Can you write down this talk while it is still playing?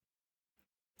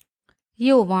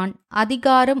யோவான்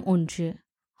அதிகாரம் 1.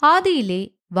 ஆதியிலே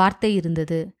வார்த்தை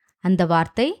இருந்தது. அந்த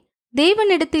வார்த்தை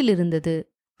தேவனிடத்தில் இருந்தது.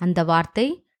 அந்த வார்த்தை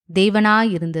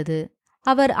தேவனாயிருந்தது.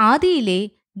 அவர் ஆதியிலே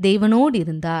தேவனோடு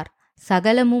இருந்தார்.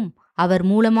 சகலமும் அவர்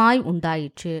மூலமாய்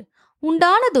உண்டாயிற்று.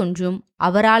 உண்டானதொன்றும்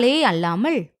அவராலே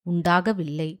அல்லாமல்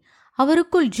உண்டாகவில்லை.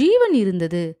 அவருக்குள் ஜீவன்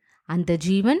இருந்தது. அந்த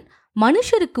ஜீவன்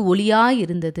மனுஷருக்கு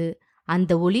ஒளியாயிருந்தது.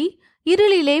 அந்த ஒளி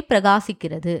இருளிலே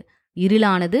பிரகாசிக்கிறது.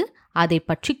 இருளானது அதை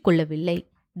பற்றி கொள்ளவில்லை.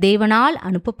 தேவனால்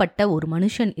அனுப்பப்பட்ட ஒரு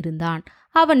மனுஷன் இருந்தான்.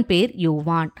 அவன் பேர்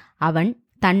யோவான். அவன்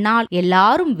தன்னால்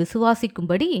எல்லாரும்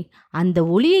விசுவாசிக்கும்படி அந்த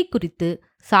ஒளியை குறித்து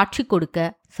சாட்சி கொடுக்க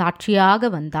சாட்சியாக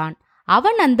வந்தான்.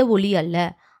 அவன் அந்த ஒளி அல்ல,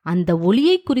 அந்த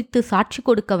ஒளியை குறித்து சாட்சி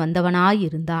கொடுக்க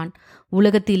வந்தவனாயிருந்தான்.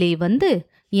 உலகத்திலே வந்து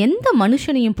எந்த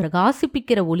மனுஷனையும்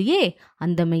பிரகாசிப்பிக்கிற ஒளியே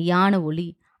அந்த மெய்யான ஒளி.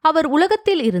 அவர்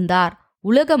உலகத்தில் இருந்தார்.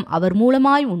 உலகம் அவர்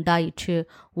மூலமாய் உண்டாயிற்று.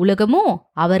 உலகமோ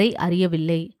அவரை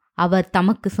அறியவில்லை. அவர்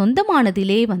தமக்கு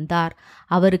சொந்தமானதிலே வந்தார்.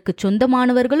 அவருக்கு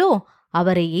சொந்தமானவர்களோ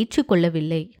அவரை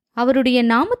ஏற்றுக்கொள்ளவில்லை. அவருடைய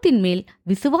நாமத்தின் மேல்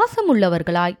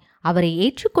விசுவாசமுள்ளவர்களாய் அவரை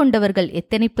ஏற்றுக்கொண்டவர்கள்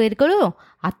எத்தனை பேர்களோ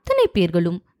அத்தனை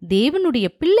பேர்களும் தேவனுடைய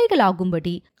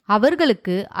பிள்ளைகளாகும்படி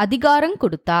அவர்களுக்கு அதிகாரம்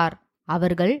கொடுத்தார்.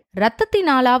 அவர்கள்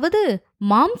இரத்தத்தினாலாவது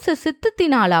மாம்ச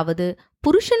சித்தத்தினாலாவது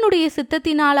புருஷனுடைய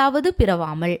சித்தத்தினாலாவது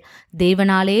பிறவாமல்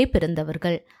தேவனாலே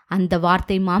பிறந்தவர்கள். அந்த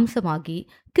வார்த்தை மாம்சமாகி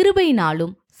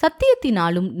கிருபையினாலும்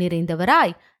சத்தியத்தினாலும்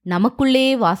நிறைந்தவராய் நமக்குள்ளே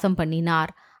வாசம்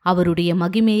பண்ணினார். அவருடைய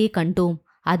மகிமையை கண்டோம்.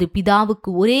 அது பிதாவுக்கு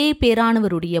ஒரே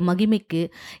பேரானவருடைய மகிமைக்கு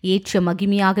ஏற்ற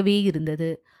மகிமையாகவே இருந்தது.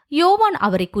 யோவான்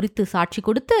அவரை குறித்து சாட்சி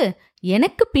கொடுத்து,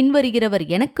 எனக்கு பின்வருகிறவர்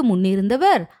எனக்கு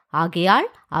முன்னிருந்தவர், ஆகையால்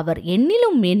அவர்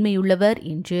என்னிலும் மேன்மையுள்ளவர்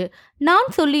என்று நான்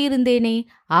சொல்லியிருந்தேனே,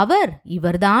 அவர்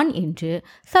இவர்தான் என்று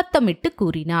சத்தமிட்டு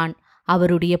கூறினான்.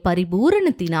 அவருடைய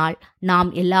பரிபூரணத்தினால் நாம்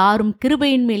எல்லாரும்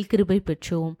கிருபையின் மேல் கிருபை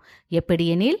பெற்றோம்.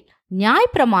 எப்படியெனில்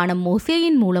நியாயப்பிரமாணம்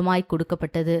மோசேயின் மூலமாய்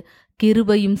கொடுக்கப்பட்டது.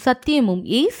 கிருபையும் சத்தியமும்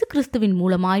இயேசு கிறிஸ்துவின்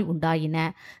மூலமாய் உண்டாயின.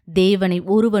 தேவனை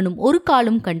ஒருவனும் ஒரு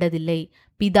காலும் கண்டதில்லை.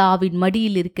 பிதாவின்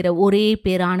மடியில் இருக்கிற ஒரே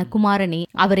பேரான குமாரனே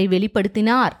அவரை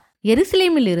வெளிப்படுத்தினார்.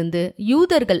 எருசலேமிலிருந்து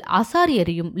யூதர்கள்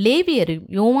ஆசாரியரையும் லேவியரையும்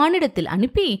யோவானிடத்தில்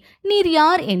அனுப்பி, நீர்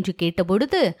யார் என்று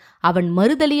கேட்டபொழுது அவன்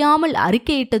மறுதலியாமல்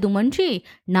அறிக்கையிட்டதுமன்றி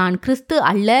நான் கிறிஸ்து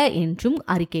அல்ல என்றும்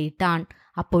அறிக்கையிட்டான்.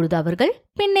 அப்பொழுது அவர்கள்,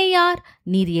 பின்னே யார்,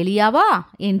 நீர் எலியாவா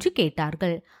என்று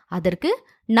கேட்டார்கள். அதற்கு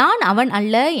நான் அவன்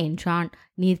அல்ல என்றான்.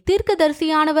 நீர்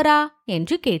தீர்க்கதரிசியானவரா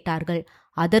என்று கேட்டார்கள்.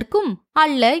 அதற்கும்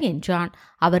அல்ல என்றான்.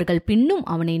 அவர்கள் பின்னும்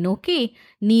அவனை நோக்கி,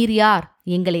 நீர் யார்,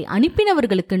 எங்களை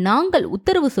அனுப்பினவர்களுக்கு நாங்கள்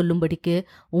உத்தரவு சொல்லும்படிக்கு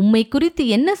உம்மை குறித்து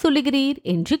என்ன சொல்லுகிறீர்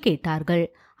என்று கேட்டார்கள்.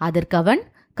 அதற்கு அவன்,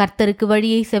 கர்த்தருக்கு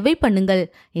வழியை செவ்வை பண்ணுங்கள்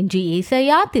என்று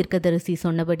ஏசாயா தீர்க்கதரிசி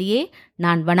சொன்னபடியே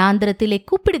நான் வனாந்திரத்திலே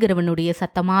கூப்பிடுகிறவனுடைய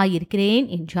சத்தமாயிருக்கிறேன்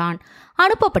என்றான்.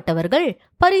 அனுப்பப்பட்டவர்கள்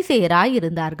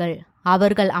பரிசேயராயிருந்தார்கள்.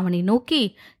 அவர்கள் அவனை நோக்கி,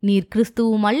 நீர்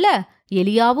கிறிஸ்துவும் அல்ல,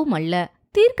 எலியாவும் அல்ல,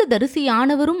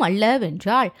 தீர்க்கதரிசியானவரும்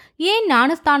அல்லவென்றால் ஏன்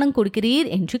ஞானஸ்தானம் கொடுக்கிறீர்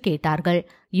என்று கேட்டார்கள்.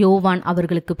 யோவான்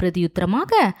அவர்களுக்கு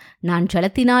பிரதியுத்தரமாக, நான்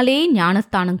ஜலத்தினாலே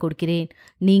ஞானஸ்தானம் கொடுக்கிறேன்.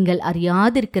 நீங்கள்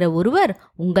அறியாதிருக்கிற ஒருவர்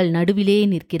உங்கள் நடுவிலே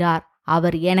நிற்கிறார்.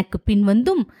 அவர் எனக்கு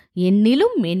பின்வந்தும்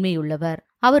என்னிலும் மேன்மையுள்ளவர்.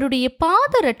 அவருடைய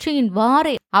பாத ரட்சையின்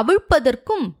வாரை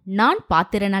அவிழ்ப்பதற்கும் நான்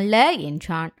பாத்திரனல்ல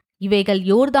என்றான். இவைகள்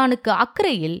யோர்தானுக்கு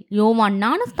அக்கறையில் யோவான்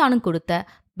ஞானஸ்தானம் கொடுத்த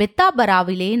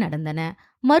பெத்தாபராவிலே நடந்தன.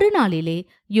 மறுநாளிலே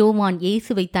யோவான்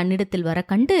இயேசுவை தன்னிடத்தில் வர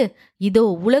கண்டு, இதோ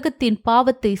உலகத்தின்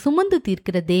பாவத்தை சுமந்து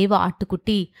தீர்க்கிற தேவ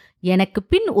ஆட்டுக்குட்டி, எனக்கு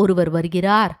பின் ஒருவர்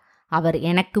வருகிறார். அவர்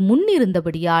எனக்கு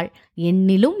முன்னிருந்தபடியால்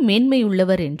என்னிலும்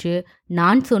மேன்மையுள்ளவர் என்று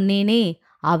நான் சொன்னேனே,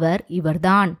 அவர்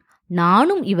இவர்தான்.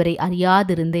 நானும் இவரை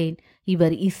அறியாதிருந்தேன்.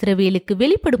 இவர் இஸ்ரவேலுக்கு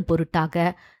வெளிப்படும் பொருட்டாக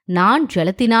நான்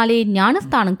ஜலத்தினாலே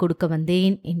ஞானஸ்தானம் கொடுக்க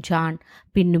வந்தேன் என்றான்.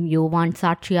 பின்னும் யோவான்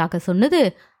சாட்சியாக சொன்னது,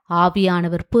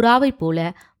 ஆவியானவர் புறாவைப் போல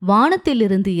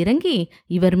வானத்திலிருந்து இறங்கி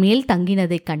இவர் மேல்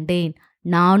தங்கினதைக் கண்டேன்.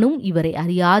 நானும் இவரை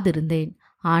அறியாதிருந்தேன்.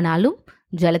 ஆனாலும்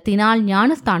ஜலத்தினால்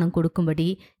ஞானஸ்தானம் கொடுக்கும்படி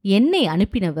என்னை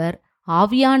அனுப்பினவர்,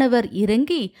 ஆவியானவர்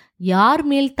இறங்கி யார்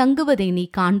மேல் தங்குவதை நீ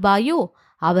காண்பாயோ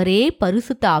அவரே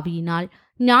பரிசுத்த ஆவியினால்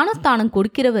ஞானஸ்தானம்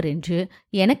கொடுக்கிறவர் என்று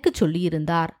எனக்கு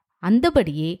சொல்லியிருந்தார்.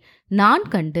 அந்தபடியே நான்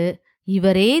கண்டு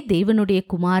இவரே தேவனுடைய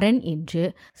குமாரன் என்று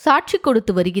சாட்சி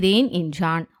கொடுத்து வருகிறேன்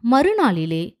என்றான்.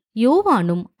 மறுநாளிலே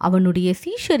யோவானும் அவனுடைய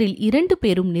சீஷரில் 2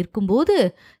 பேரும் நிற்கும்போது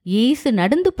இயேசு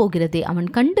நடந்து போகிறதை அவன்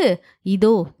கண்டு,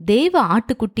 இதோ தேவ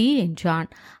ஆட்டுக்குட்டி என்றான்.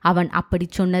 அவன் அப்படி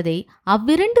சொன்னதை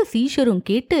அவ்விரண்டு சீஷரும்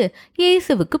கேட்டு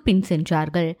இயேசுவுக்கு பின்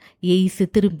சென்றார்கள். இயேசு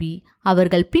திரும்பி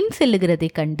அவர்கள் பின்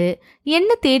செல்லுகிறதைக் கண்டு,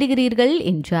 என்ன தேடுகிறீர்கள்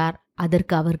என்றார்.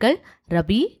 அதற்கு அவர்கள்,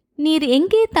 ரபி, நீர்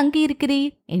எங்கே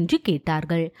தங்கியிருக்கிறீர் என்று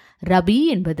கேட்டார்கள். ரபி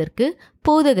என்பதற்கு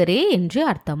போதகரே என்று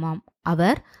அர்த்தமாம்.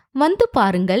 அவர், வந்து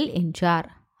பாருங்கள் என்றார்.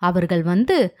 அவர்கள்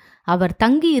வந்து அவர்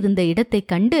தங்கியிருந்த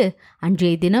இடத்தைக் கண்டு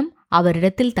அன்றைய தினம்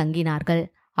அவரிடத்தில் தங்கினார்கள்.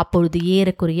 அப்பொழுது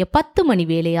ஏறக்குறைய 10 மணி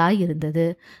வேளையாயிருந்தது.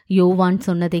 யோவான்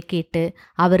சொன்னதை கேட்டு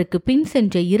அவருக்கு பின்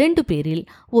சென்ற 2 பேரில்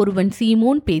ஒருவன்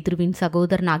சீமோன் பேதுருவின்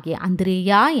சகோதரனாகிய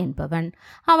அந்திரேயா என்பவன்.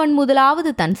 அவன்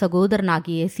முதலாவது தன்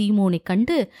சகோதரனாகிய சீமோனைக்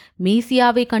கண்டு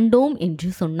மேசியாவை கண்டோம்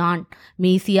என்று சொன்னான்.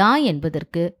 மேசியா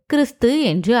என்பதற்கு கிறிஸ்து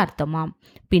என்று அர்த்தமாம்.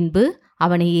 பின்பு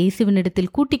அவனை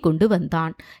இயேசுவினிடத்தில் கூட்டிக் கொண்டு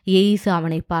வந்தான். இயேசு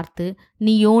அவனை பார்த்து,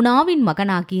 நீ யோனாவின்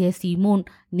மகனாகிய சீமோன்,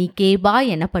 நீ கேபா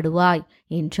எனப்படுவாய்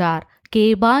என்றார்.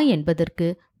 கேபா என்பதற்கு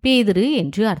பேதுரு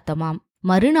என்று அர்த்தமாம்.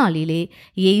 மறுநாளிலே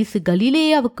இயேசு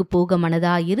கலிலேயாவுக்கு போக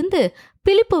மனதாயிருந்து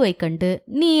பிலிப்புவை கண்டு,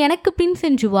 நீ எனக்கு பின்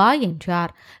சென்று வா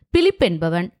என்றார். பிலிப்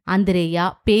என்பவன் அந்திரேயா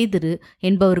பேதுரு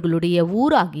என்பவர்களுடைய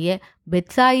ஊராகிய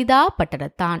பெத்சாயிதா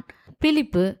பட்டணத்தான்.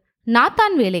 பிலிப்பு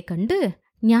நாத்தான்வேலை கண்டு,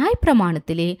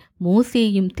 நியாயப்பிரமாணத்திலே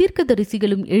மோசேயும்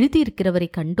தீர்க்கதரிசிகளும் எழுதியிருக்கிறவரை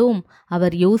கண்டோம்.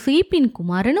 அவர் யோசேப்பின்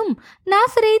குமாரனும்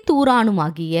நாசரேத்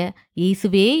ஊரானுமாகிய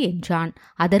இயேசுவே என்றான்.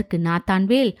 அதற்கு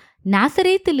நாத்தான்வேல்,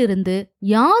 நாசரேத்திலிருந்து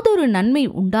யாதொரு நன்மை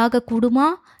உண்டாகக்கூடுமா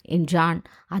என்றான்.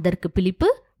 அதற்கு பிலிப்பு,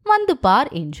 வந்து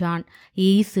பார் என்றான்.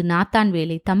 இயேசு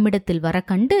நாத்தான்வேலை தம்மிடத்தில் வர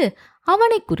கண்டு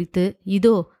அவனை குறித்து,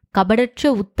 இதோ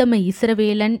கபடற்ற உத்தம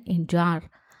இஸ்ரவேலன் என்றார்.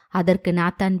 அதற்கு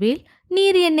நாத்தான்வேல்,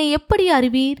 நீர் என்னை எப்படி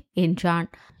அறிவீர் என்றான்.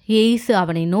 இயேசு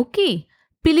அவனை நோக்கி,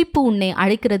 பிலிப்பு உன்னை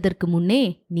அழைக்கிறதற்கு முன்னே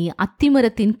நீ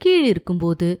அத்திமரத்தின் கீழ்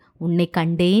இருக்கும்போது உன்னை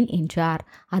கண்டேன் என்றார்.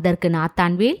 அதற்கு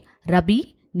நாத்தான்வேல், ரபி,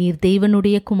 நீர்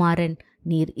தேவனுடைய குமாரன்,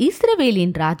 நீர்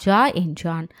இஸ்ரவேலின் ராஜா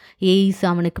என்றான். இயேசு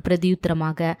அவனுக்கு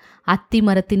பிரதியுத்தரமாக,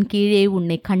 அத்திமரத்தின் கீழே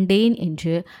உன்னை கண்டேன்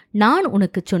என்று நான்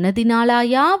உனக்கு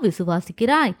சொன்னதினாலாயா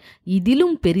விசுவாசிக்கிறாய்?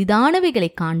 இதிலும் பெரிதானவைகளை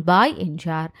காண்பாய்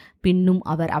என்றார். பின்னும்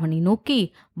அவர் அவனை நோக்கி,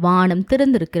 வானம்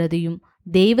திறந்திருக்கிறதையும்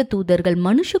தேவதூதர்கள்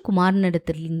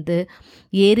மனுஷகுமாரனிடத்திலிருந்து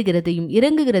ஏறுகிறதையும்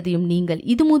இறங்குகிறதையும் நீங்கள்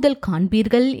இது முதல்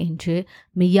காண்பீர்கள் என்று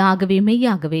மெய்யாகவே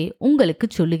மெய்யாகவே உங்களுக்கு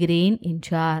சொல்லுகிறேன்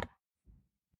என்றார்.